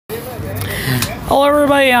Hello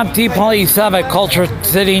everybody, I'm DET, Culture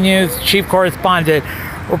City News Chief Correspondent,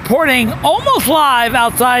 reporting almost live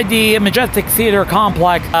outside the Majestic Theater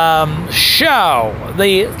Complex show.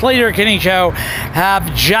 The Slater-Kinney show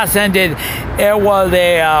have just ended. It was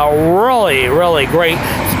a really great,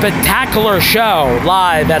 spectacular show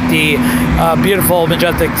live at the beautiful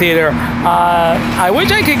Majestic Theater. I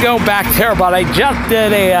wish I could go back there, but I just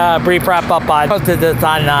did a brief wrap-up. I posted this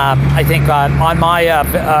on, I think, on my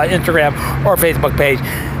Instagram or Facebook page.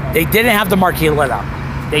 They didn't have the marquee lit up.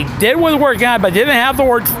 They did what was working on, but didn't have the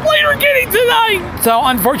word Slater-Kinney tonight. So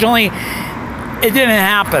unfortunately, it didn't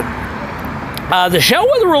happen. The show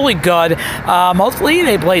was really good. Mostly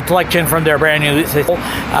they played selection from their brand new system.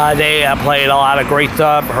 They played a lot of great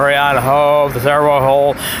stuff. Hurry On Home, The Sarah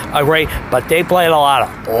Hole, great. But they played a lot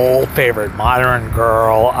of old favorite, Modern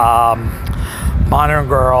Girl,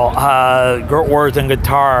 words and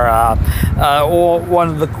guitar, one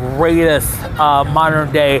of the greatest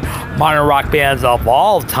modern rock bands of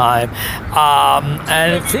all time.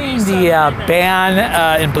 And seeing the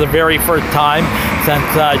band in the very first time since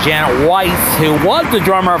Janet Weiss, who was the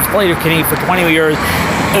drummer of Slater-Kinney for 20 years,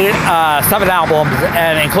 7 albums,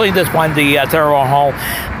 and including this one, the Sarah Hole.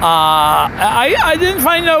 I didn't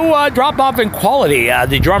find no drop off in quality.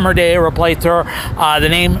 The drummer they replaced her. The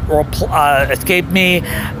name escaped me.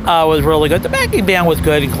 Was really good. The backing band was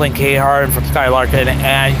good, including Kate Hart from Skylarkin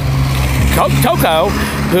and Coco,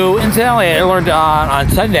 who incidentally I learned on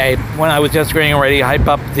Sunday when I was just getting ready to hype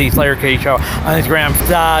up the Slater-Kinney show on Instagram.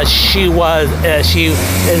 She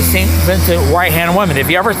is St. Vincent right-hand woman. If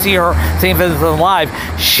you ever see her St. Vincent live,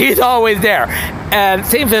 she's always there. And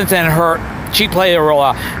St. Vincent, she played a role,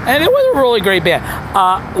 and it was a really great band.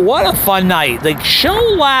 What a fun night. The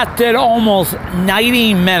show lasted almost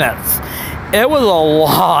 90 minutes. It was a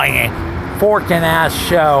long, forking ass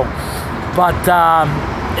show, but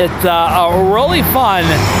it's really fun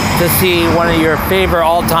to see one of your favorite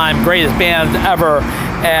all-time greatest bands ever,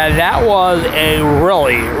 and that was a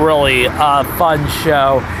really fun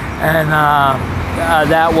show, and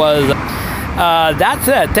that's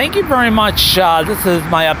it. Thank you very much. This is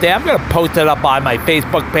my update. I'm going to post it up on my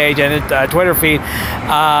Facebook page and Twitter feed.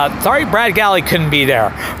 Sorry Brad Galley couldn't be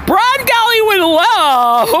there. Brad Galley would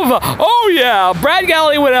love, oh yeah, Brad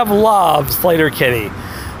Galley would have loved Slater-Kinney.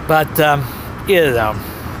 But, you know.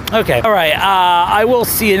 Okay, all right, I will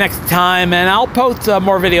see you next time, and I'll post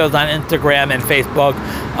more videos on Instagram and Facebook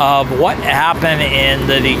of what happened in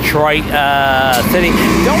the Detroit city.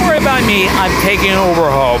 Don't worry about me, I'm taking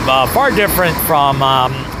over home. Far different from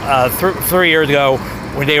 3 years ago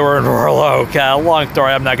when they were in Royal Oak. Long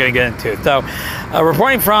story I'm not going to get into. So,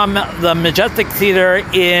 reporting from the Majestic Theater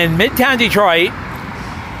in Midtown Detroit,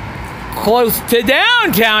 close to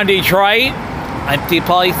downtown Detroit, I'm DET.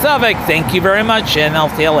 Thank you very much, and I'll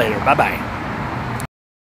see you later. Bye-bye.